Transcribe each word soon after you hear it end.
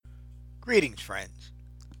Greetings, friends.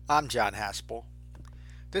 I'm John Haspel.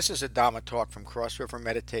 This is a Dhamma talk from Cross River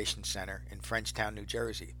Meditation Center in Frenchtown, New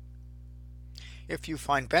Jersey. If you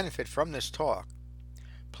find benefit from this talk,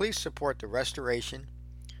 please support the restoration,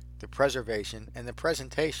 the preservation, and the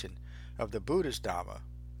presentation of the Buddha's Dhamma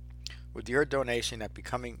with your donation at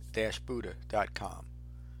becoming-buddha.com.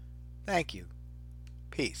 Thank you.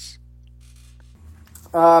 Peace.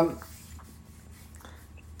 Today's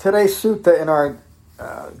sutta in our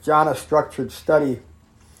jhana structured study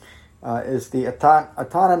is the Atana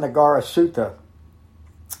Nagara Sutta,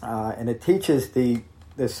 and it teaches the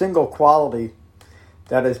single quality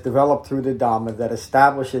that is developed through the Dhamma that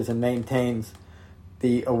establishes and maintains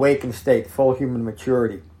the awakened state, full human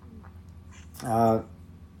maturity. Some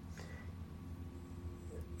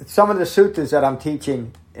of the suttas that I'm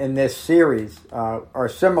teaching in this series are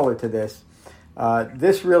similar to this.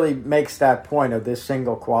 This really makes that point of this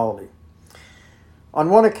single quality. On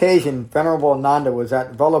one occasion, Venerable Ananda was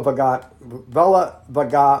at Velavagamaka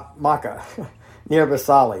near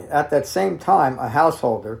Vasali. At that same time, a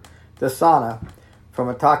householder, Dasana, from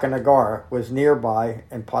Atakanagara, was nearby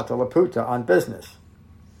in Patalaputta on business.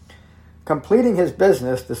 Completing his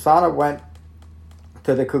business, Dasana went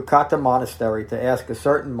to the Kukata monastery to ask a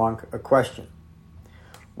certain monk a question.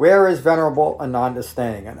 Where is Venerable Ananda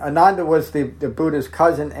staying? And Ananda was the Buddha's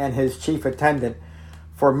cousin and his chief attendant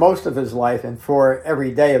for most of his life and for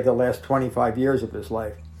every day of the last 25 years of his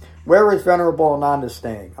life. Where is Venerable Ananda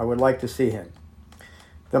staying? I would like to see him.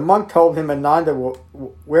 The monk told him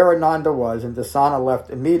where Ananda was, and Dasana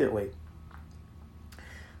left immediately.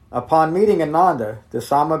 Upon meeting Ananda,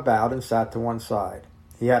 Dasama bowed and sat to one side.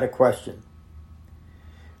 He had a question.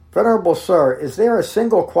 Venerable Sir, is there a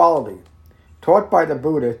single quality taught by the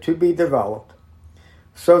Buddha to be developed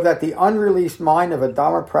so that the unreleased mind of a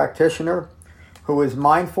Dhamma practitioner who is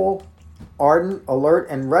mindful, ardent, alert,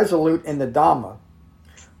 and resolute in the Dhamma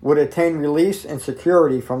would attain release and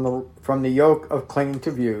security from the yoke of clinging to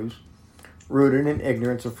views rooted in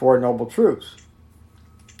ignorance of Four Noble Truths?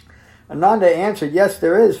 Ananda answered, yes,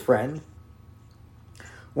 there is, friend.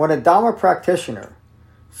 When a Dhamma practitioner,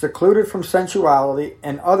 secluded from sensuality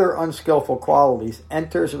and other unskillful qualities,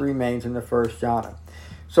 enters and remains in the first jhana.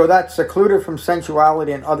 So that secluded from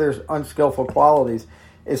sensuality and other unskillful qualities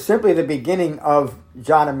is simply the beginning of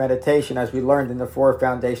jhana meditation, as we learned in the Four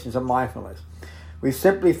Foundations of Mindfulness. We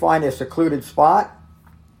simply find a secluded spot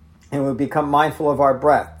and we become mindful of our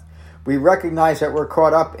breath. We recognize that we're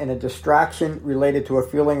caught up in a distraction related to a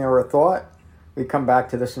feeling or a thought. We come back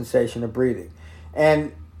to the sensation of breathing.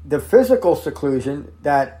 And the physical seclusion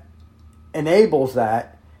that enables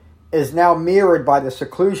that is now mirrored by the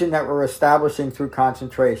seclusion that we're establishing through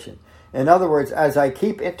concentration. In other words, as I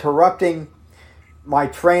keep interrupting my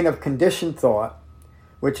train of conditioned thought,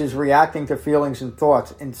 which is reacting to feelings and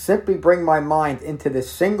thoughts, and simply bring my mind into this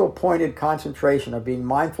single-pointed concentration of being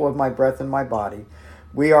mindful of my breath and my body,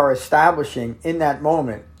 we are establishing in that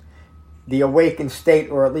moment the awakened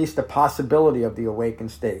state, or at least the possibility of the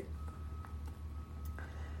awakened state.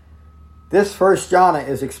 This first jhana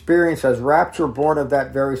is experienced as rapture born of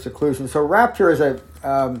that very seclusion. So rapture is a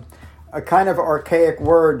kind of archaic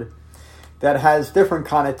word that has different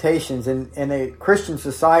connotations. In a Christian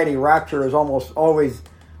society, rapture is almost always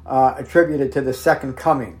attributed to the second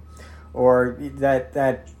coming, or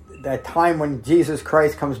that time when Jesus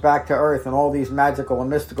Christ comes back to earth and all these magical and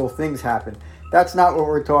mystical things happen. That's not what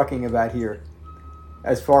we're talking about here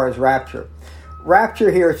as far as rapture. Rapture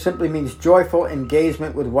here simply means joyful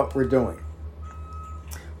engagement with what we're doing.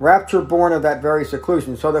 Rapture born of that very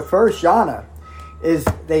seclusion. So the first jhana is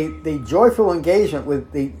the joyful engagement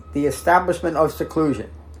with the establishment of seclusion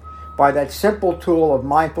by that simple tool of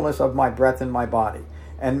mindfulness of my breath and my body.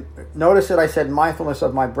 And notice that I said mindfulness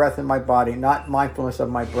of my breath and my body, not mindfulness of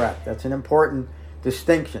my breath. That's an important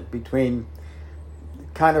distinction between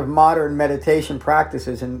kind of modern meditation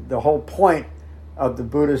practices and the whole point of the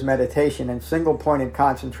Buddha's meditation and single-pointed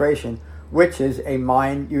concentration, which is a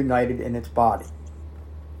mind united in its body.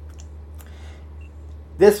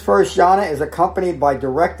 This first jhana is accompanied by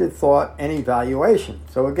directed thought and evaluation.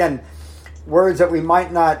 So again, words that we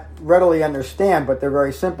might not readily understand, but they're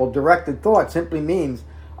very simple. Directed thought simply means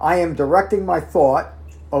I am directing my thought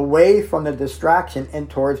away from the distraction and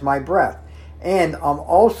towards my breath. And I'm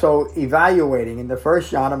also evaluating. In the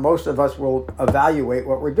first jhana, most of us will evaluate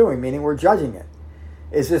what we're doing, meaning we're judging it.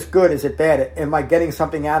 Is this good? Is it bad? Am I getting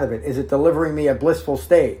something out of it? Is it delivering me a blissful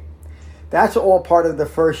state? That's all part of the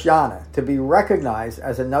first jhana, to be recognized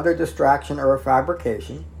as another distraction or a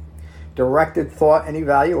fabrication, directed thought and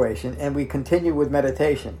evaluation, and we continue with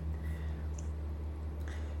meditation.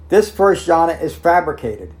 This first jhana is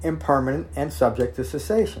fabricated, impermanent, and subject to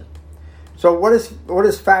cessation. So what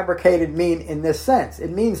does fabricated mean in this sense? It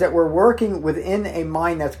means that we're working within a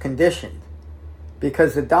mind that's conditioned,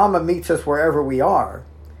 because the Dhamma meets us wherever we are.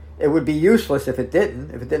 It would be useless if it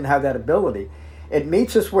didn't have that ability. It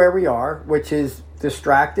meets us where we are, which is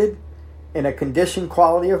distracted, in a conditioned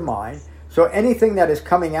quality of mind. So anything that is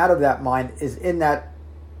coming out of that mind is in that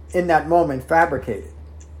moment fabricated.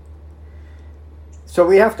 So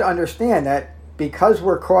we have to understand that because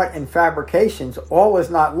we're caught in fabrications, all is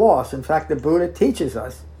not lost. In fact, the Buddha teaches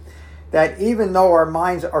us that even though our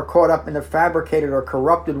minds are caught up in a fabricated or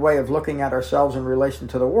corrupted way of looking at ourselves in relation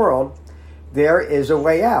to the world, there is a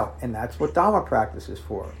way out, and that's what Dhamma practice is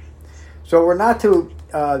for. So we're not to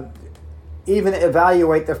even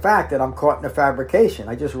evaluate the fact that I'm caught in a fabrication.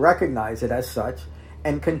 I just recognize it as such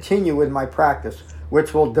and continue with my practice,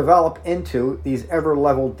 which will develop into these ever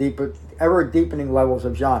deepening levels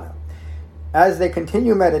of jhana. As they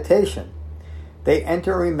continue meditation, they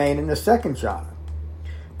enter and remain in the second jhana.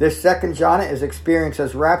 This second jhana is experienced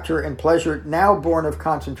as rapture and pleasure now born of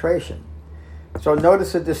concentration. So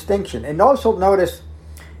notice the distinction. And also notice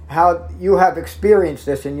how you have experienced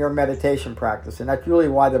this in your meditation practice. And that's really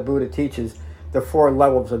why the Buddha teaches the 4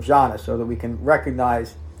 levels of jhana, so that we can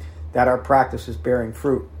recognize that our practice is bearing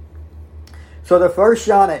fruit. So the first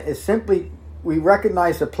jhana is simply, we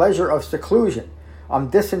recognize the pleasure of seclusion. I'm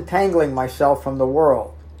disentangling myself from the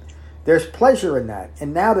world. There's pleasure in that.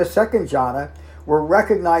 And now the second jhana, we're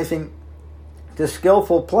recognizing the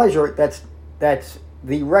skillful pleasure that's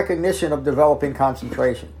the recognition of developing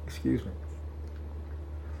concentration. Excuse me.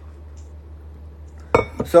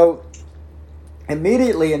 So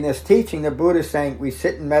immediately in this teaching, the Buddha is saying we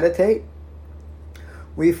sit and meditate.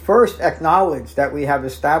 We first acknowledge that we have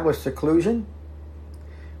established seclusion.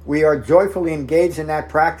 We are joyfully engaged in that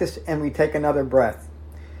practice, and we take another breath.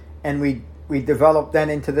 And we develop then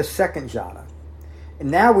into the second jhana. And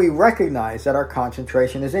now we recognize that our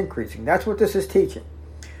concentration is increasing. That's what this is teaching.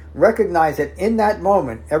 Recognize that in that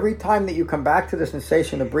moment, every time that you come back to the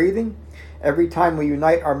sensation of breathing, every time we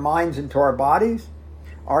unite our minds into our bodies,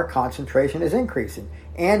 our concentration is increasing.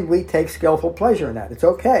 And we take skillful pleasure in that. It's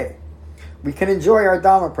okay. We can enjoy our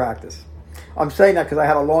Dhamma practice. I'm saying that because I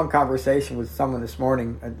had a long conversation with someone this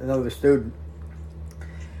morning, another student,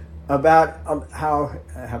 about how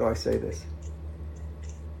do I say this?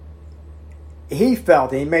 He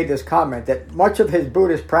felt, and he made this comment, that much of his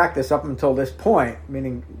Buddhist practice up until this point,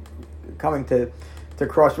 meaning coming to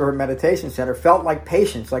Cross River Meditation Center, felt like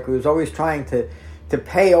patience, like he was always trying to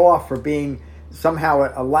pay off for being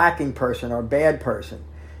somehow a lacking person or a bad person.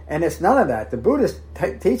 And it's none of that. The Buddha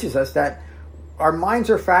teaches us that our minds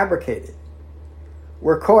are fabricated.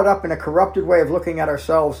 We're caught up in a corrupted way of looking at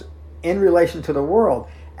ourselves in relation to the world.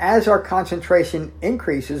 As our concentration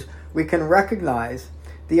increases, we can recognize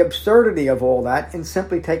the absurdity of all that and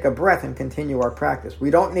simply take a breath and continue our practice. We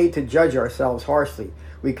don't need to judge ourselves harshly.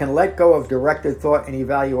 We can let go of directed thought and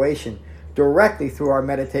evaluation directly through our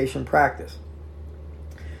meditation practice.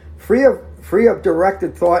 Free of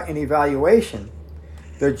directed thought and evaluation,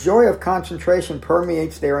 the joy of concentration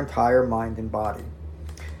permeates their entire mind and body.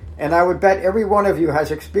 And I would bet every one of you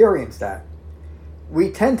has experienced that.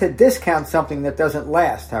 We tend to discount something that doesn't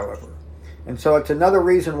last, however. And so it's another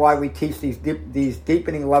reason why we teach these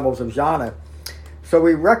deepening levels of jhana. So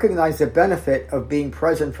we recognize the benefit of being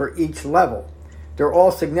present for each level. They're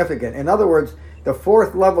all significant. In other words, the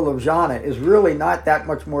 4th level of jhana is really not that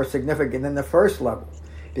much more significant than the 1st level,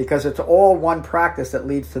 because it's all one practice that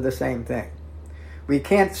leads to the same thing. We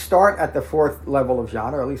can't start at the 4th level of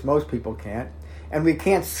jhana, or at least most people can't, and we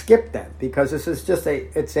can't skip them, because this is just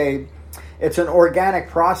it's an organic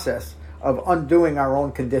process of undoing our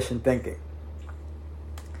own conditioned thinking.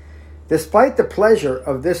 Despite the pleasure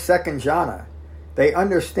of this second jhana, they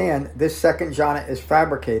understand this second jhana is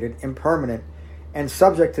fabricated, impermanent, and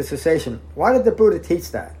subject to cessation. Why did the Buddha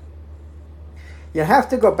teach that? You have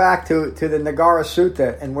to go back to the Nagara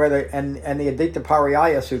Sutta and the Advaita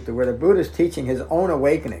Pariyaya Sutta, where the Buddha is teaching his own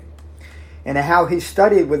awakening and how he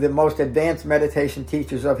studied with the most advanced meditation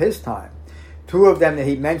teachers of his time. 2 of them that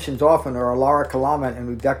he mentions often are Alara Kalama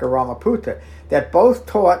and Udeka Ramaputta, that both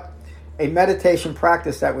taught a meditation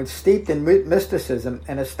practice that was steeped in mysticism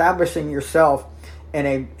and establishing yourself in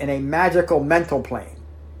a magical mental plane.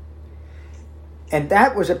 And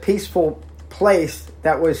that was a peaceful place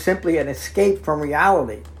that was simply an escape from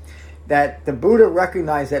reality. That the Buddha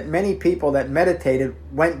recognized that many people that meditated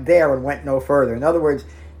went there and went no further. In other words,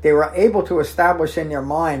 they were able to establish in their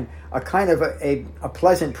mind a kind of a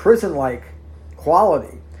pleasant prison-like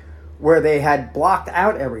quality where they had blocked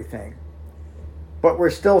out everything, but were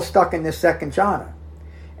still stuck in this second jhana.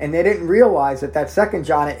 And they didn't realize that second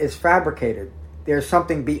jhana is fabricated. there's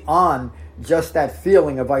something beyond just that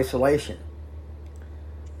feeling of isolation.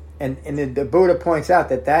 And the Buddha points out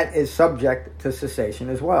that that is subject to cessation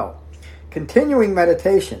as well. Continuing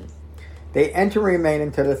meditation, they enter and remain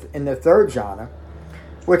in the third jhana,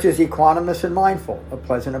 which is equanimous and mindful, a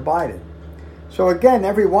pleasant abiding. So again,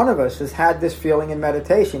 every one of us has had this feeling in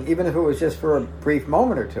meditation, even if it was just for a brief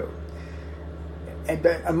moment or two. And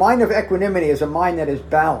a mind of equanimity is a mind that is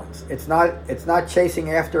balanced. It's not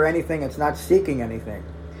chasing after anything. It's not seeking anything.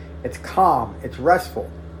 It's calm. It's restful.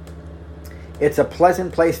 It's a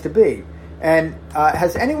pleasant place to be. And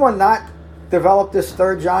has anyone not developed this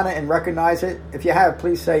third jhana and recognized it? If you have,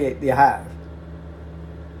 please say you have.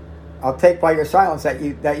 I'll take by your silence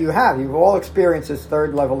that you have. You've all experienced this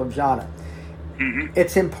third level of jhana. Mm-hmm.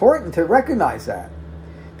 It's important to recognize that,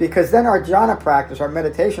 because then our jhana practice, our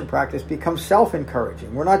meditation practice, becomes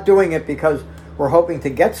self-encouraging. We're not doing it because we're hoping to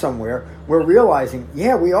get somewhere. We're realizing,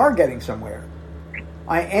 yeah, we are getting somewhere.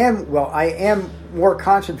 I am more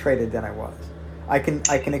concentrated than I was. I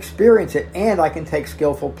can experience it, and I can take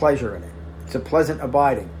skillful pleasure in it. It's a pleasant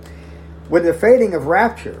abiding. With the fading of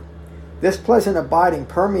rapture, this pleasant abiding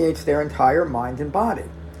permeates their entire mind and body.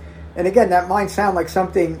 And again, that might sound like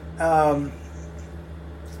something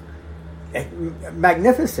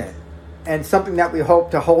magnificent and something that we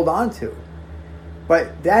hope to hold on to.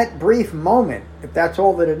 But that brief moment, if that's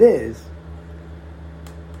all that it is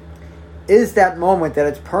that moment that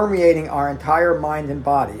it's permeating our entire mind and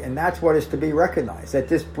body. And that's what is to be recognized, that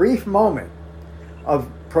this brief moment of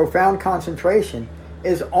profound concentration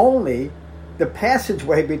is only the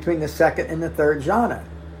passageway between the second and the third jhana.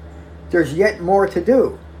 There's yet more to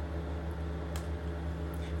do.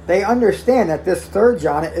 They understand that this third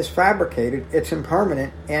jhana is fabricated, it's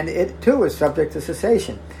impermanent, and it too is subject to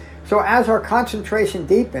cessation. So as our concentration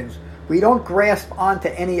deepens, we don't grasp onto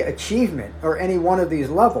any achievement or any one of these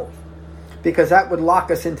levels, because that would lock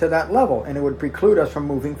us into that level and it would preclude us from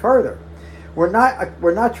moving further. We're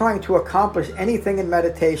not trying to accomplish anything in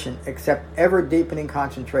meditation except ever deepening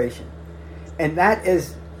concentration. And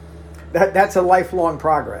that's a lifelong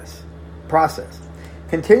process.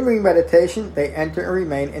 Continuing meditation, they enter and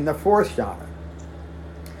remain in the fourth jhana,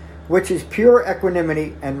 which is pure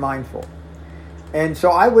equanimity and mindful. And so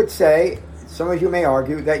I would say, some of you may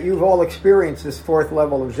argue, that you've all experienced this fourth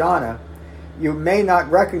level of jhana. You may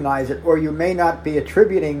not recognize it, or you may not be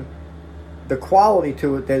attributing the quality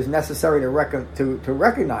to it that is necessary to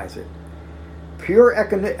recognize it. Pure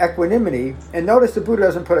equanimity, and notice the Buddha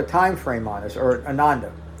doesn't put a time frame on this, or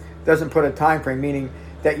Ananda doesn't put a time frame, meaning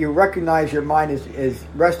that you recognize your mind is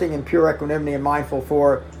resting in pure equanimity and mindful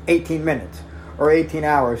for 18 minutes, or 18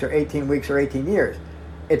 hours, or 18 weeks, or 18 years.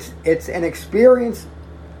 It's an experience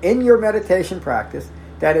in your meditation practice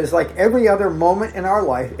that is like every other moment in our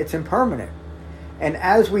life. It's impermanent. And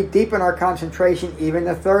as we deepen our concentration, even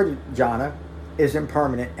the third jhana is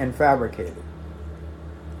impermanent and fabricated.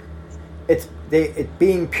 It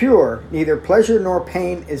being pure, neither pleasure nor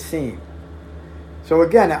pain is seen. So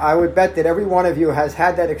again, I would bet that every one of you has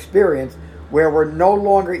had that experience where we're no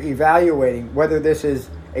longer evaluating whether this is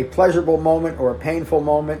a pleasurable moment or a painful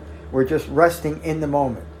moment. We're just resting in the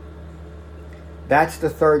moment. That's the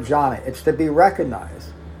third jhana. It's to be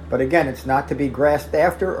recognized. But again, it's not to be grasped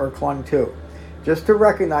after or clung to. Just to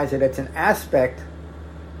recognize that it's an aspect.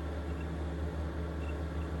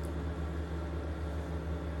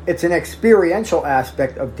 It's an experiential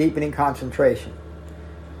aspect of deepening concentration.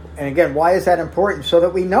 And again, why is that important? So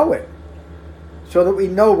that we know it. So that we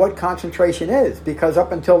know what concentration is. Because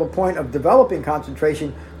up until the point of developing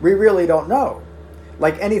concentration, we really don't know.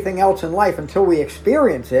 Like anything else in life, until we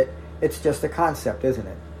experience it, it's just a concept, isn't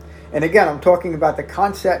it? And again, I'm talking about the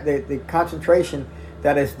concept, the concentration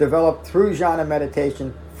that is developed through jhana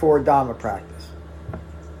meditation for Dhamma practice.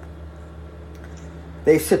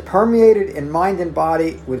 They sit permeated in mind and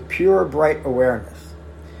body with pure, bright awareness.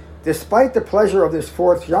 Despite the pleasure of this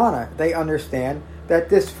fourth jhana, they understand that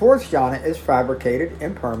this fourth jhana is fabricated,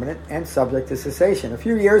 impermanent, and subject to cessation. A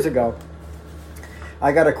few years ago,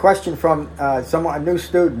 I got a question from a new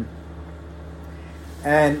student,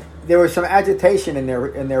 and there was some agitation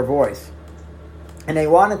in their voice. And they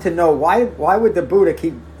wanted to know why would the Buddha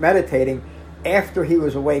keep meditating after he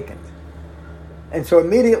was awakened? And so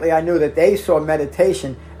immediately I knew that they saw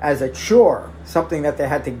meditation as a chore, something that they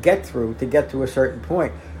had to get through to get to a certain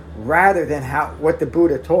point, rather than what the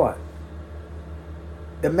Buddha taught.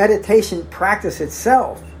 The meditation practice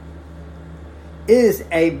itself is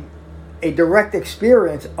a direct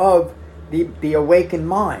experience of the awakened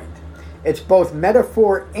mind. It's both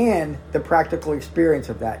metaphor and the practical experience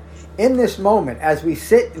of that. In this moment, as we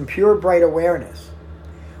sit in pure, bright awareness,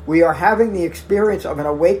 We are having the experience of an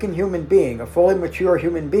awakened human being, a fully mature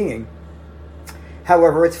human being.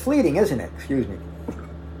 However, it's fleeting, isn't it? Excuse me.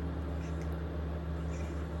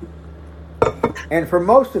 And for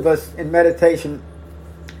most of us in meditation,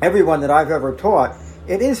 everyone that I've ever taught,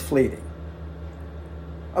 it is fleeting.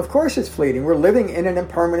 Of course it's fleeting. We're living in an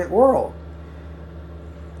impermanent world.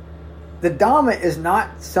 The Dhamma is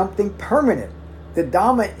not something permanent. The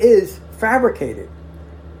Dhamma is fabricated.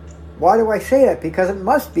 Why do I say that? Because it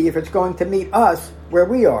must be if it's going to meet us where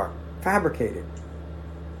we are, fabricated.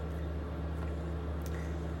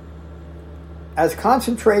 As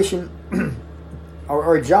concentration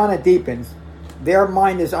or jhana deepens, their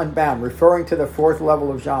mind is unbound, referring to the fourth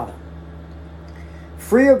level of jhana.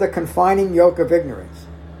 Free of the confining yoke of ignorance.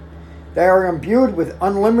 They are imbued with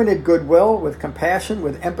unlimited goodwill, with compassion,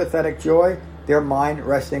 with empathetic joy, their mind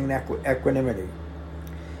resting in equanimity.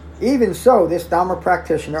 Even so, this Dhamma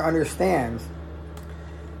practitioner understands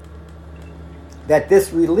that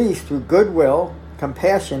this release through goodwill,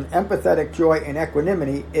 compassion, empathetic joy, and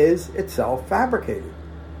equanimity is itself fabricated.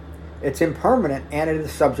 It's impermanent and it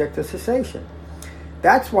is subject to cessation.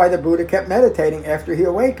 That's why the Buddha kept meditating after he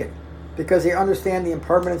awakened, because he understands the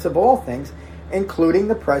impermanence of all things, including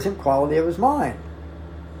the present quality of his mind.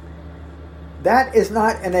 That is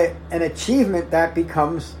not an achievement that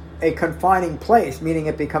becomes a confining place, meaning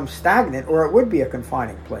it becomes stagnant, or it would be a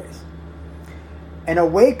confining place. An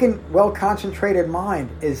awakened, well-concentrated mind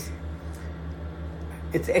it's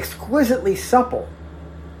exquisitely supple.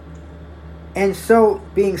 And so,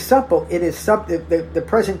 being supple, it is the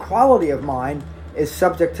present quality of mind is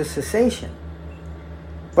subject to cessation.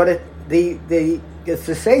 But the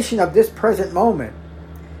cessation of this present moment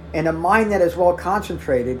in a mind that is well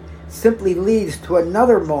concentrated simply leads to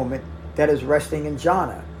another moment that is resting in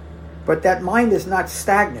jhana. But that mind is not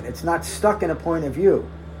stagnant. It's not stuck in a point of view.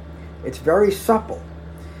 It's very supple.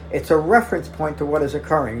 It's a reference point to what is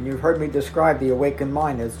occurring. And you've heard me describe the awakened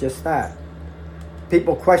mind as just that.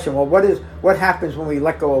 People question, well, what happens when we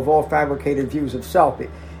let go of all fabricated views of self?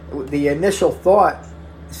 The initial thought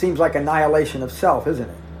seems like annihilation of self, isn't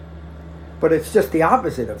it? But it's just the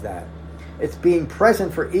opposite of that. It's being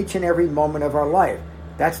present for each and every moment of our life.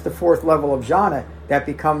 That's the fourth level of jhana that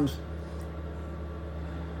becomes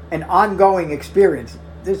an ongoing experience.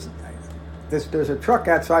 There's a truck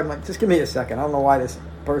outside. Just give me a second. I don't know why this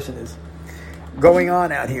person is going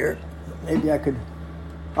on out here. Maybe I could...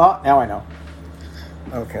 Oh, now I know.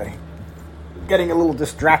 Okay. Getting a little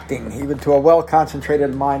distracting, even to a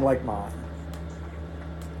well-concentrated mind like mine.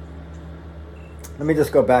 Let me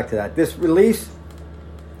just go back to that. This release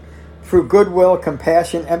through goodwill,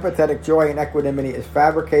 compassion, empathetic joy, and equanimity is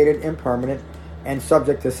fabricated, impermanent, and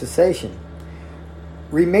subject to cessation.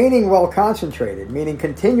 Remaining well-concentrated, meaning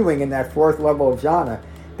continuing in that fourth level of jhana,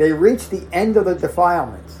 they reach the end of the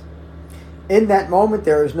defilements. In that moment,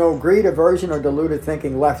 there is no greed, aversion, or deluded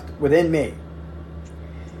thinking left within me.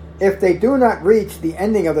 If they do not reach the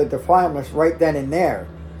ending of the defilements right then and there,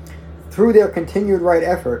 through their continued right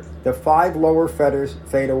effort, the 5 lower fetters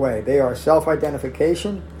fade away. They are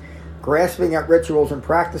self-identification, grasping at rituals and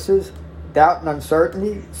practices, doubt and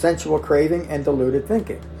uncertainty, sensual craving, and deluded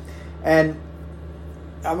thinking. And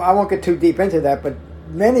I won't get too deep into that, but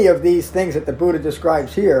many of these things that the Buddha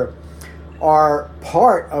describes here are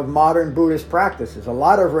part of modern Buddhist practices. A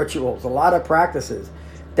lot of rituals, a lot of practices.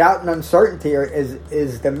 Doubt and uncertainty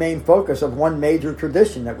is the main focus of one major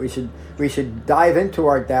tradition, that we should dive into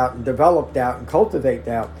our doubt and develop doubt and cultivate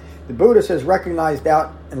doubt. The Buddha says recognize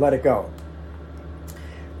doubt and let it go.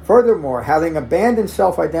 Furthermore, having abandoned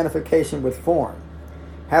self-identification with form,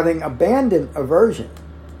 having abandoned aversion,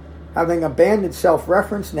 having abandoned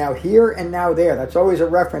self-reference, now here and now there. That's always a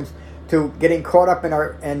reference to getting caught up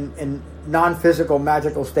in non-physical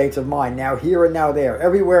magical states of mind. Now here and now there.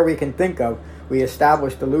 Everywhere we can think of, we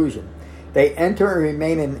establish delusion. They enter and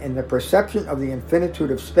remain in the perception of the infinitude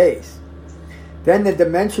of space. Then the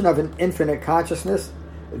dimension of an infinite consciousness,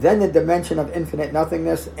 then the dimension of infinite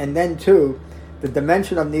nothingness, and then too, the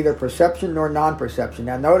dimension of neither perception nor non-perception.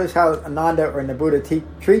 Now notice how Ananda or the Buddha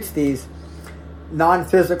treats these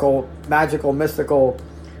non-physical, magical, mystical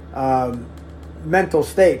mental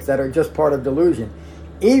states that are just part of delusion.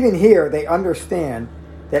 Even here, they understand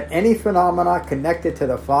that any phenomena connected to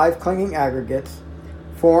the 5 clinging aggregates,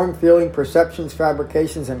 form, feeling, perceptions,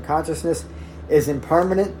 fabrications, and consciousness, is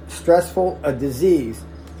impermanent, stressful, a disease,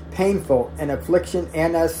 painful, an affliction,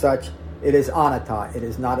 and as such, it is anatta, it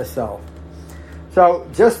is not a self. So,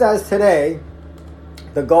 just as today,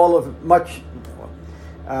 the goal of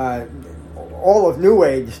all of New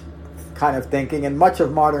Age kind of thinking and much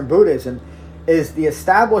of modern Buddhism is the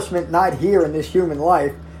establishment not here in this human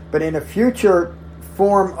life, but in a future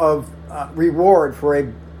form of reward for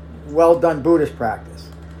a well-done Buddhist practice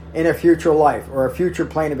in a future life or a future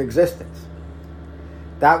plane of existence.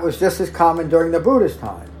 That was just as common during the Buddhist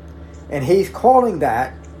time. And he's calling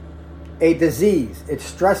that a disease. It's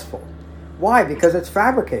stressful. Why? Because it's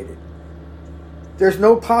fabricated. There's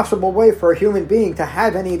no possible way for a human being to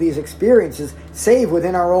have any of these experiences save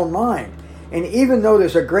within our own mind. And even though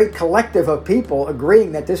there's a great collective of people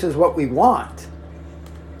agreeing that this is what we want,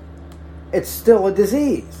 it's still a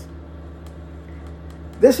disease.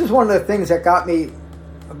 This is one of the things that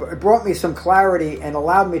brought me some clarity and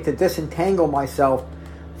allowed me to disentangle myself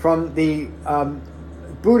from the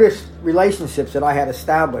Buddhist relationships that I had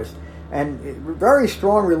established, and very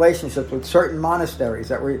strong relationships with certain monasteries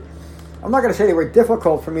that were, I'm not going to say they were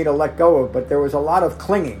difficult for me to let go of, but there was a lot of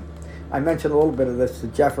clinging. I mentioned a little bit of this to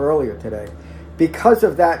Jeff earlier today. Because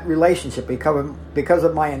of that relationship, because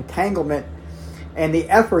of my entanglement and the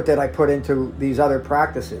effort that I put into these other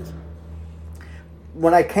practices.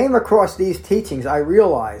 When I came across these teachings, I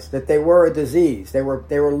realized that they were a disease. They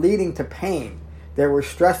were leading to pain. They were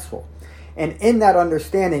stressful. And in that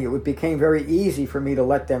understanding, it became very easy for me to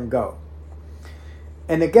let them go.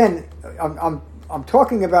 And again, I'm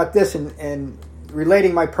talking about this and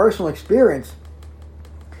relating my personal experience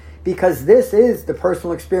because this is the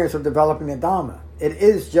personal experience of developing the Dhamma. It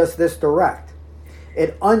is just this direct.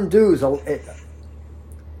 It undoes a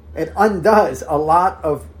lot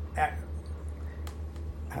of,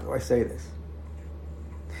 how do I say this?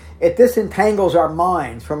 It disentangles our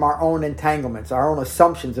minds from our own entanglements, our own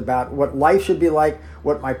assumptions about what life should be like,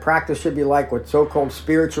 what my practice should be like, what so-called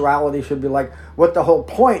spirituality should be like, what the whole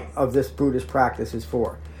point of this Buddhist practice is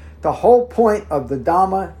for. The whole point of the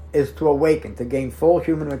Dhamma is to awaken, to gain full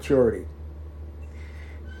human maturity.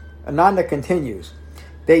 Ananda continues,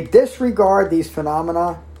 they disregard these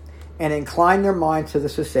phenomena and incline their minds to the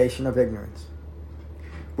cessation of ignorance.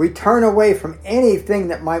 We turn away from anything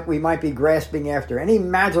that we might be grasping after, any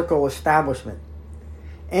magical establishment,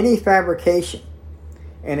 any fabrication,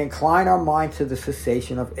 and incline our minds to the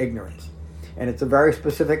cessation of ignorance. And it's a very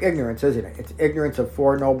specific ignorance, isn't it? It's ignorance of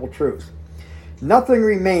Four Noble Truths. Nothing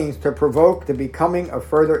remains to provoke the becoming of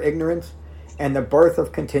further ignorance and the birth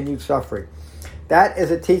of continued suffering. That is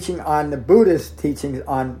a teaching on the Buddhist teachings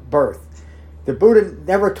on birth. The Buddha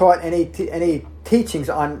never taught any teachings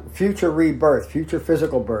on future rebirth, future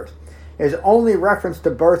physical birth. His only reference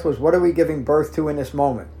to birth was, what are we giving birth to in this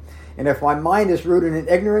moment? And if my mind is rooted in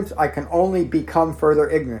ignorance, I can only become further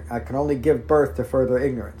ignorant. I can only give birth to further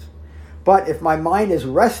ignorance. But if my mind is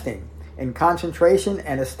resting in concentration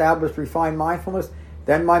and established refined mindfulness,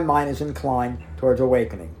 then my mind is inclined towards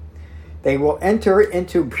awakening. They will enter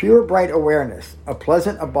into pure bright awareness, a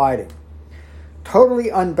pleasant abiding, totally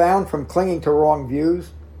unbound from clinging to wrong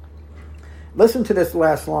views. Listen to this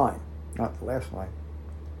last line, not the last line.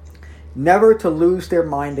 Never to lose their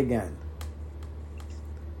mind again.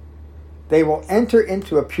 They will enter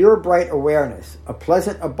into a pure bright awareness, a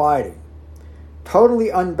pleasant abiding, totally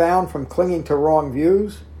unbound from clinging to wrong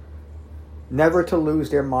views, never to lose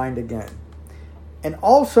their mind again. And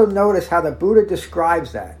also notice how the Buddha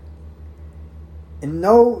describes that. And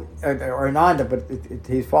or Ananda, but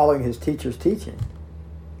he's following his teacher's teaching.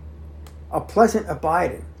 A pleasant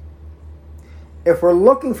abiding. If we're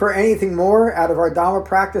looking for anything more out of our Dhamma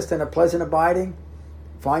practice than a pleasant abiding,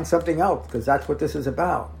 find something else, because that's what this is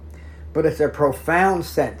about. But it's a profound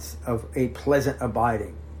sense of a pleasant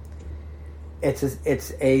abiding. It's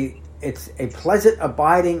a pleasant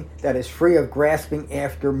abiding that is free of grasping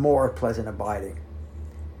after more pleasant abiding.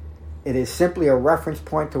 It is simply a reference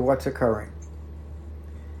point to what's occurring.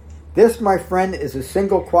 This, my friend, is a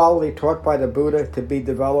single quality taught by the Buddha to be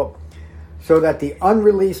developed so that the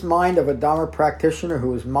unreleased mind of a Dhamma practitioner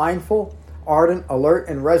who is mindful, ardent, alert,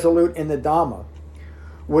 and resolute in the Dhamma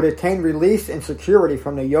would attain release and security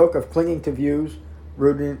from the yoke of clinging to views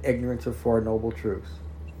rooted in ignorance of Four Noble Truths.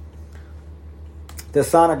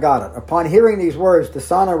 Dasanagata. Upon hearing these words,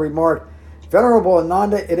 Dasana remarked, Venerable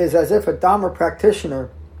Ananda, it is as if a Dhamma practitioner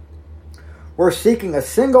were seeking a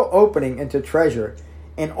single opening into treasure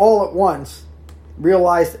and all at once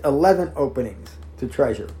realized 11 openings to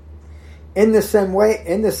treasure. In the same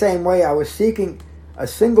way, I was seeking a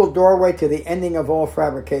single doorway to the ending of all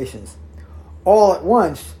fabrications. All at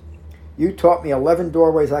once, you taught me 11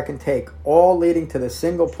 doorways I can take, all leading to the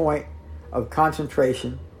single point of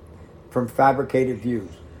concentration from fabricated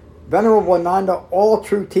views. Venerable Ananda, all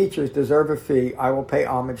true teachers deserve a fee. I will pay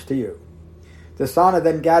homage to you. Dasana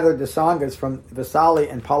then gathered the Sanghas from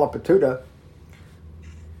Vesali and Palapatuta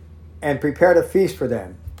and prepared a feast for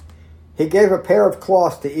them. He gave a pair of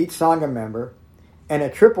cloths to each Sangha member and a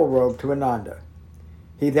triple robe to Ananda.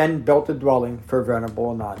 He then built a dwelling for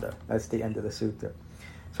Venerable Ananda. That's the end of the sutta.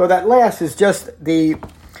 So that last is just the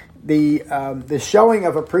showing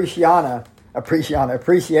of appreciation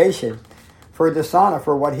for Dasana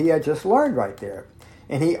for what he had just learned right there.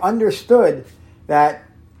 And he understood that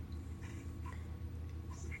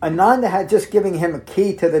Ananda had just given him a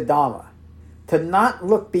key to the Dhamma, to not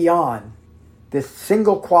look beyond this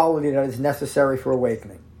single quality that is necessary for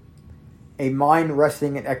awakening, a mind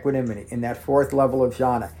resting in equanimity, in that fourth level of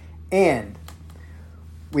jhana. And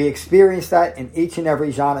we experience that in each and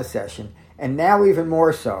every jhana session, and now even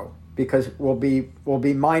more so, because we'll be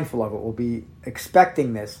mindful of it, we'll be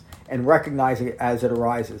expecting this and recognizing it as it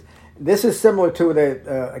arises. This is similar to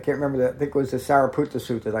I can't remember, I think it was the Sariputta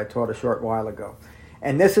Sutta that I taught a short while ago.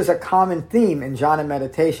 And this is a common theme in jhana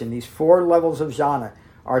meditation. These 4 levels of jhana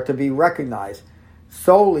are to be recognized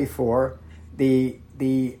solely for the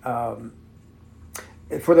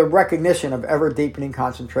recognition of ever deepening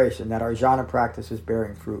concentration, that our jhana practice is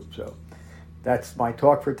bearing fruit. So that's my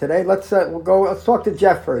talk for today. Let's talk to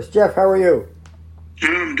Jeff first. Jeff, how are you?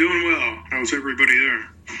 I'm doing well. How's everybody there?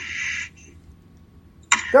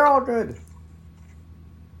 They're all good.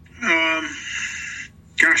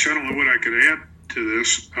 Gosh, I don't know what I could add to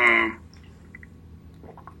this.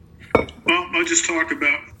 Well, I'll just talk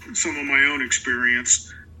about some of my own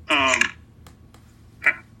experience. I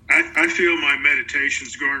feel my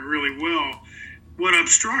meditation's going really well. What I'm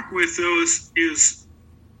struck with, though, is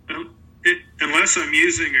unless I'm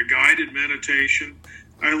using a guided meditation,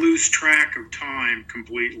 I lose track of time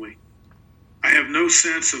completely. I have no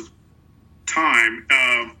sense of time.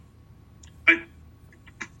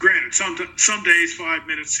 Granted, some days 5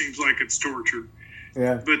 minutes seems like it's torture.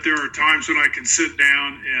 Yeah. But there are times when I can sit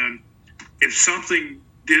down, and if something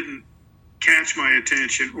didn't catch my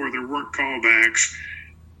attention or there weren't callbacks,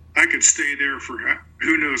 I could stay there for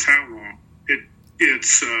who knows how long.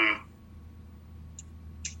 It's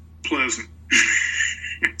pleasant.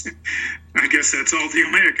 I guess that's all the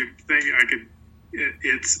only I could think.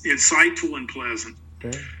 It's insightful and pleasant.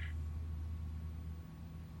 Okay.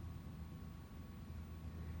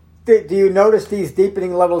 Do you notice these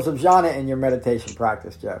deepening levels of jhana in your meditation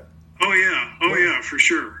practice, Jeff? Oh yeah, for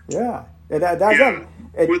sure. Yeah,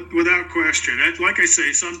 without question. Like I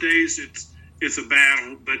say, some days it's a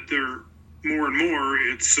battle, but there more and more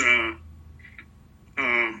it's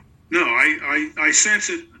I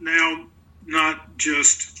sense it now. Not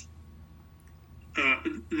just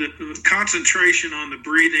the concentration on the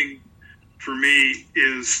breathing for me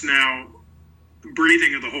is now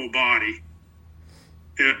breathing of the whole body.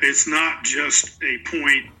 It's not just a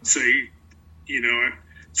point, say,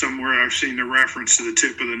 somewhere I've seen the reference to the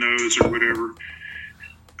tip of the nose or whatever.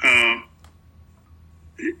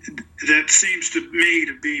 That seems to me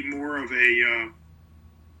to be more of I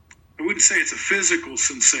wouldn't say it's a physical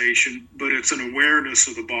sensation, but it's an awareness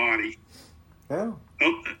of the body. Yeah.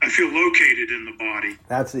 I feel located in the body.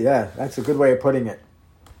 That's a good way of putting it.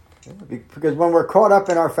 Because when we're caught up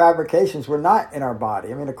in our fabrications, we're not in our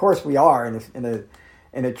body. I mean, of course we are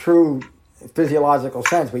in a true physiological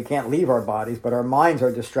sense. We can't leave our bodies, but our minds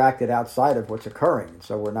are distracted outside of what's occurring,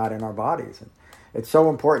 so we're not in our bodies. And it's so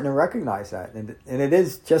important to recognize that, and it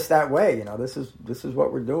is just that way. This is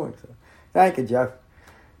what we're doing. So, thank you, Jeff.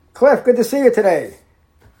 Cliff, good to see you today.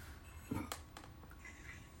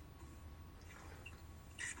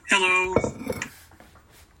 Hello.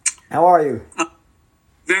 How are you?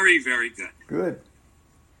 Very, very good. Good.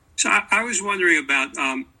 So I was wondering about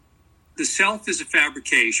the self is a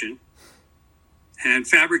fabrication, and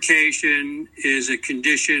fabrication is a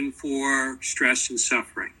condition for stress and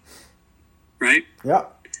suffering, right?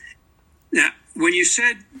 Yep. Now, when you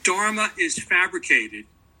said Dharma is fabricated,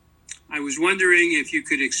 I was wondering if you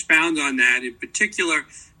could expound on that. In particular,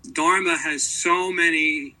 Dharma has so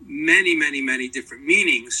many different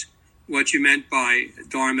meanings. What you meant by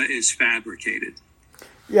Dharma is fabricated.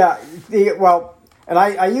 Yeah, and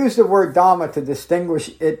I use the word Dhamma to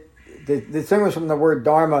distinguish from the word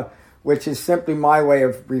Dharma, which is simply my way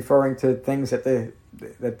of referring to things that the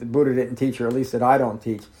Buddha didn't teach, or at least that I don't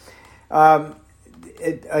teach. A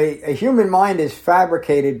human mind is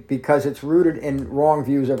fabricated because it's rooted in wrong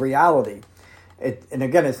views of reality. And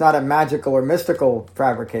again, it's not a magical or mystical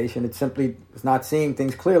fabrication. It's simply not seeing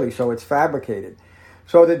things clearly, so it's fabricated.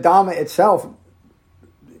 So the Dhamma itself,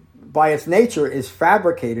 by its nature, is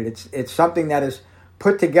fabricated. It's something that is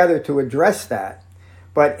put together to address that.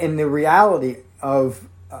 But in the reality of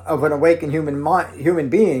an awakened human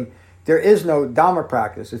being, there is no Dhamma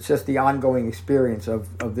practice. It's just the ongoing experience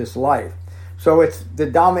of this life. So the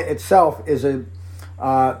Dhamma itself is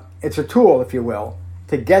it's a tool, if you will,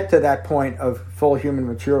 to get to that point of full human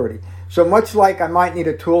maturity. So much like I might need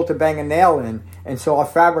a tool to bang a nail in, and so I'll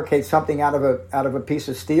fabricate something out of a piece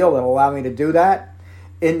of steel that'll allow me to do that.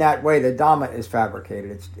 In that way, the Dhamma is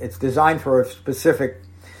fabricated. It's designed for a specific.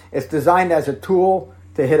 It's designed as a tool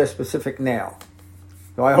to hit a specific nail.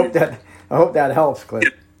 So I hope that helps, Cliff.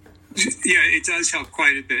 Yeah, it does help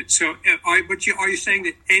quite a bit. So, are you saying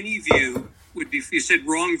that any view would be? You said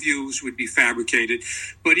wrong views would be fabricated,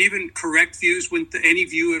 but even correct views, wouldn't any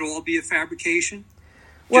view at all be a fabrication?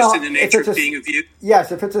 Just in the nature of being a view?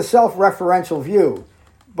 Yes, if it's a self-referential view.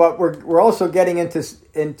 But we're also getting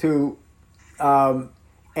into an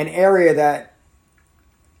area that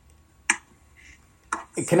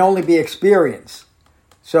it can only be experienced.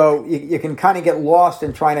 So you can kind of get lost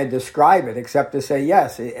in trying to describe it, except to say,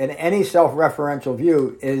 yes, and any self-referential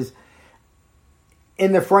view is,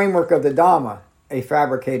 in the framework of the Dhamma, a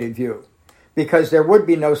fabricated view. Because there would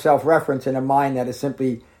be no self-reference in a mind that is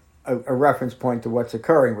simply a reference point to what's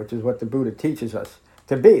occurring, which is what the Buddha teaches us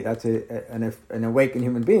to be. That's an awakened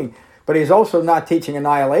human being. But he's also not teaching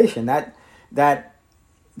annihilation. That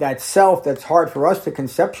self that's hard for us to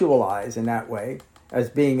conceptualize in that way,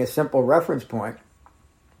 as being a simple reference point,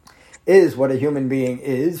 is what a human being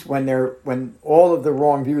is when all of the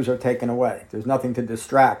wrong views are taken away. There's nothing to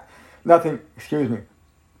distract, nothing,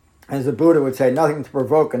 as the Buddha would say, nothing to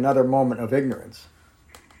provoke another moment of ignorance.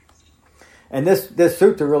 And this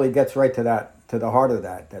sutta really gets right to the heart of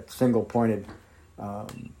that single-pointed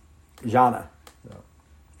jhana. So. Yeah,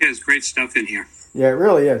 there's great stuff in here. Yeah, it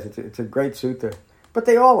really is. It's a great sutta. But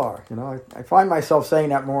they all are, I find myself saying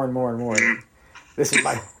that more and more and more. This is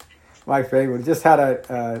my favorite. We just had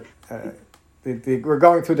we're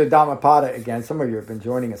going through the Dhammapada again. Some of you have been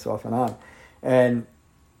joining us off and on. And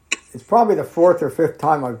it's probably the fourth or fifth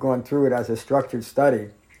time I've gone through it as a structured study.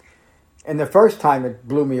 And the first time it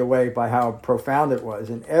blew me away by how profound it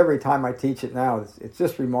was. And every time I teach it now, it's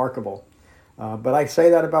just remarkable. But I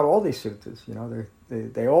say that about all these suttas.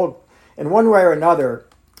 They all, in one way or another,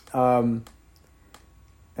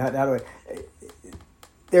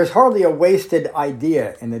 there's hardly a wasted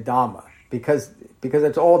idea in the Dhamma because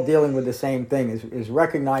it's all dealing with the same thing, is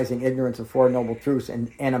recognizing ignorance of Four Noble Truths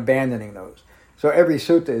and abandoning those. So every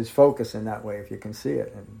sutta is focused in that way, if you can see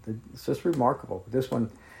it. And it's just remarkable. This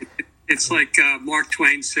one... It's like Mark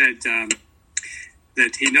Twain said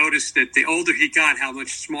that he noticed that the older he got, how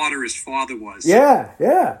much smarter his father was. Yeah.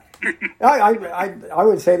 I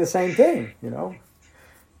would say the same thing,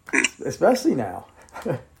 especially now.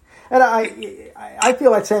 And I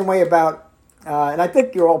feel that same way about, and I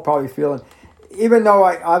think you're all probably feeling, even though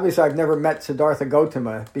I've never met Siddhartha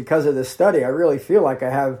Gautama, because of this study, I really feel like I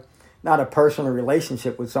have not a personal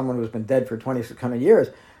relationship with someone who's been dead for 2,600 years,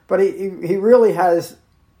 but he really has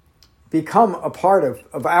become a part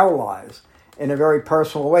of our lives in a very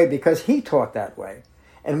personal way because he taught that way.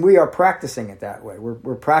 And we are practicing it that way.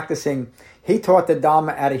 We're practicing, he taught the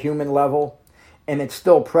Dhamma at a human level, and it's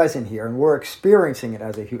still present here, and we're experiencing it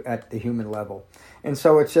at the human level. And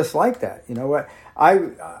so it's just like that.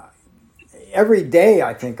 Every day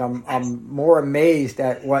I think I'm more amazed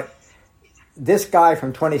at what this guy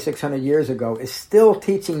from 2,600 years ago is still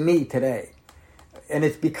teaching me today. And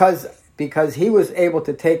it's because he was able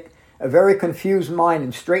to take a very confused mind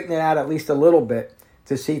and straighten it out at least a little bit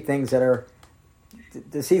to see things life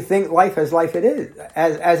as life it is,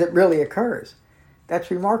 as it really occurs. That's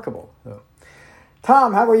remarkable. So.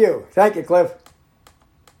 Tom, how are you? Thank you, Cliff.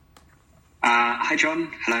 Hi,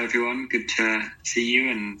 John. Hello, everyone. Good to see you,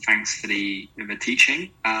 and thanks for the teaching.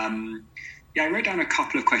 I wrote down a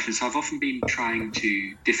couple of questions. So I've often been trying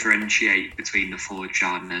to differentiate between the four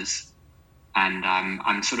jhanas. And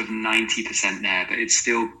I'm sort of 90% there, but it's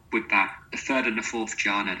still with the third and the fourth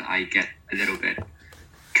jhana that I get a little bit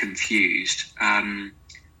confused. And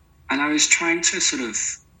I was trying to sort of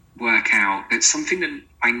work out that something that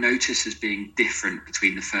I notice as being different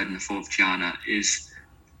between the third and the fourth jhana is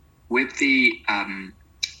with the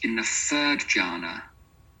in the third jhana,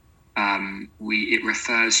 it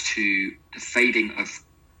refers to the fading of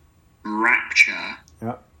rapture.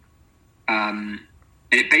 Yeah.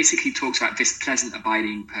 And it basically talks about this pleasant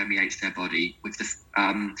abiding permeates their body with the.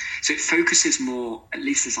 So it focuses more, at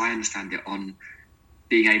least as I understand it, on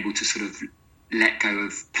being able to sort of let go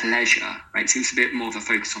of pleasure. Right, it seems a bit more of a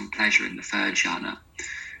focus on pleasure in the third jhana,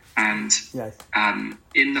 and yes.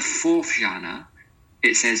 In the fourth jhana,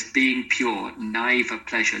 it says being pure, neither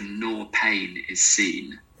pleasure nor pain is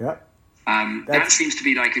seen. Yeah. That seems to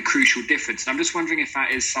be like a crucial difference. And I'm just wondering if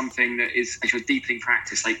that is something that is, as you're deepening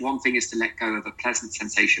practice, like one thing is to let go of a pleasant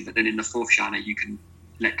sensation, but then in the fourth jhana, you can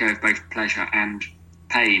let go of both pleasure and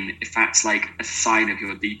pain, if that's like a sign of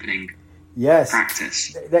your deepening Yes,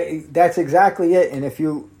 practice. That's exactly it. And if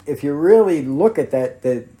you really look at that,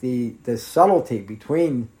 the subtlety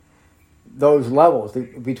between those levels,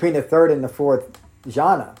 between the third and the fourth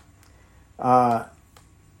jhana,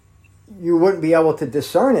 you wouldn't be able to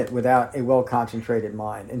discern it without a well-concentrated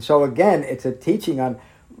mind. And so again, it's a teaching on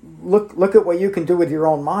look at what you can do with your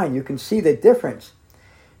own mind. You can see the difference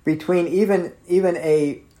between even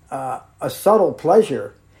a subtle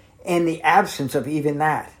pleasure and the absence of even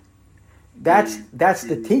that. That's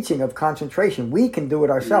the teaching of concentration. We can do it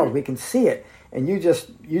ourselves. We can see it, and you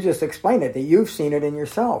just explained it, that you've seen it in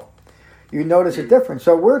yourself. You notice a difference.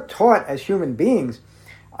 So we're taught as human beings,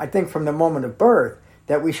 I think from the moment of birth,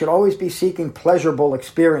 that we should always be seeking pleasurable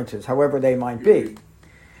experiences, however they might be.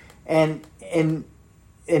 And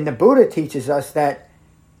the Buddha teaches us that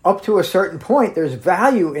up to a certain point, there's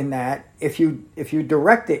value in that if you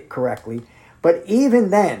direct it correctly. But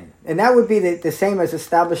even then, and that would be the same as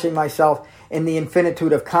establishing myself in the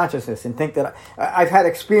infinitude of consciousness, and think that I've had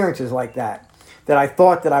experiences like that I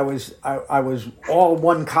thought that I was all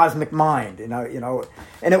one cosmic mind, and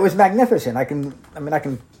it was magnificent. I can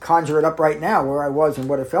conjure it up right now where I was and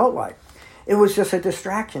what it felt like. It was just a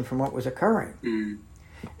distraction from what was occurring,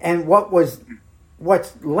 and what's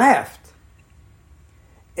left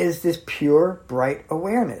is this pure, bright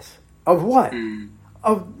awareness of what?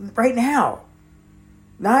 Of right now.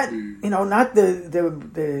 Not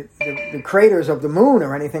the craters of the moon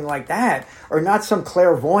or anything like that, or not some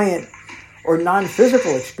clairvoyant or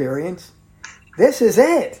non-physical experience. This is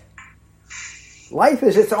it. Life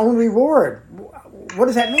is its own reward. What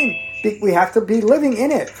does that mean? We have to be living in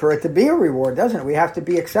it for it to be a reward, doesn't it? We have to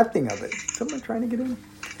be accepting of it. Someone trying to get in?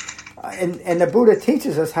 And the Buddha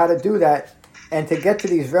teaches us how to do that and to get to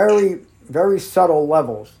these very, very subtle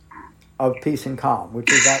levels of peace and calm,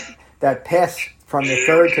 which is that pass from the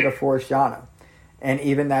third to the fourth jhana. And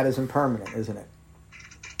even that is impermanent, isn't it?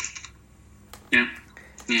 Yeah.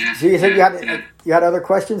 Yeah. So you said you had other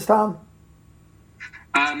questions, Tom?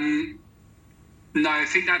 No, I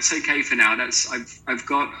think that's okay for now. I've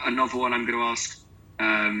got another one I'm going to ask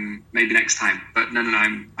maybe next time. But no,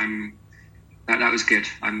 that was good.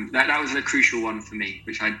 That was a crucial one for me,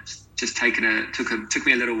 which I'd just took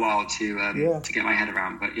me a little while to get my head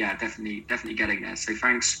around. But yeah, definitely getting there. So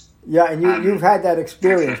thanks. Yeah, and you've had that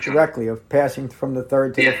experience directly of passing from the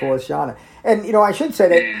third to the fourth jhana. And I should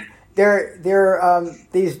say that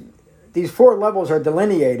these four levels are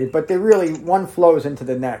delineated, but they really one flows into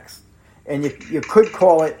the next. And you could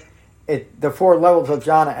call it the four levels of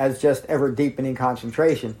jhana as just ever deepening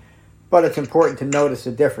concentration, but it's important to notice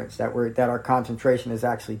the difference that our concentration is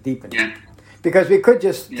actually deepening. Yeah. Because we could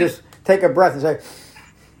just take a breath and say,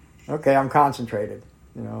 "Okay, I'm concentrated.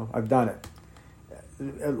 I've done it."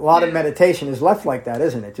 A lot of meditation is left like that,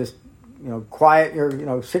 isn't it? Just quiet.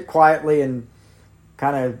 Sit quietly and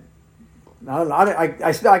kind of. I don't know.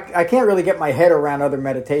 I can't really get my head around other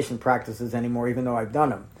meditation practices anymore, even though I've done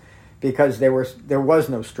them, because there was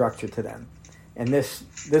no structure to them, and this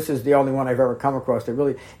is the only one I've ever come across that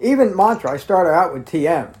really, even mantra. I started out with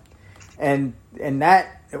TM, and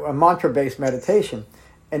that a mantra-based meditation,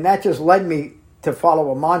 and that just led me to follow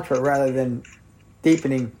a mantra rather than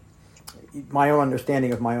deepening my own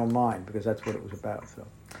understanding of my own mind, because that's what it was about. So,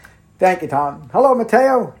 thank you, Tom. Hello,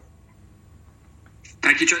 Matteo.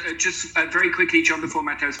 Thank you, John. Just very quickly, John, before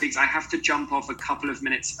Matteo speaks, I have to jump off a couple of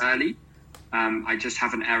minutes early. I just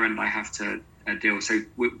have an errand I have to deal. So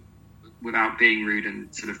without being rude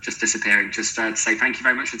and sort of just disappearing, just to say thank you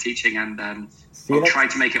very much for teaching, and I'll try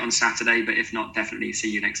to make it on Saturday, but if not, definitely see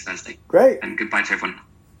you next Thursday. Great. And goodbye to everyone.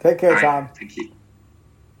 Take care, right, Tom. Thank you.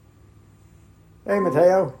 Hey,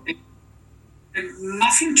 Matteo.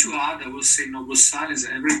 Nothing to add. I will say no silence.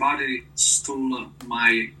 Everybody stole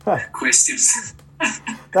my questions.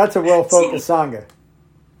 That's a well-focused Sangha.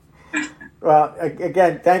 Well,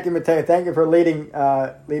 again, thank you, Matteo. Thank you for leading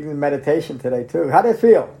the meditation today, too. How did it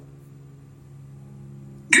feel?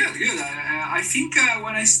 Good. I think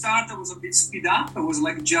when I started, I was a bit speed up. I was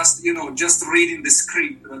like just reading the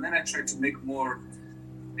script. But then I tried to make more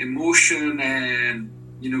emotion and,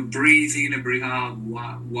 breathe in and breathe out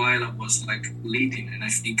while I was like leading. And I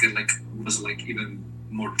think it was like even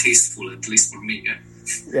more tasteful, at least for me.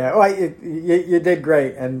 Yeah, well, you did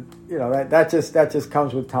great, and that just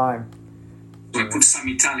comes with time. So I put some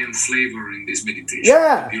Italian flavor in this meditation.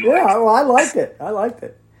 Yeah. Well, I liked it.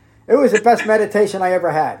 It was the best meditation I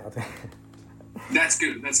ever had. That's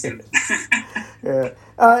good. Yeah.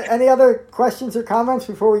 Any other questions or comments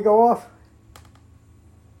before we go off?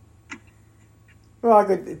 Well,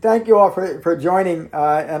 good. Thank you all for joining,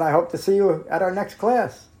 and I hope to see you at our next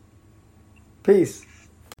class. Peace.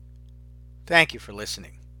 Thank you for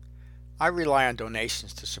listening. I rely on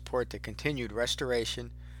donations to support the continued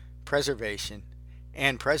restoration, preservation,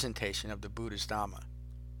 and presentation of the Buddha's Dhamma.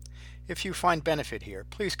 If you find benefit here,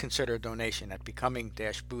 please consider a donation at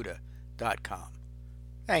becoming-buddha.com.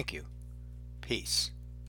 Thank you. Peace.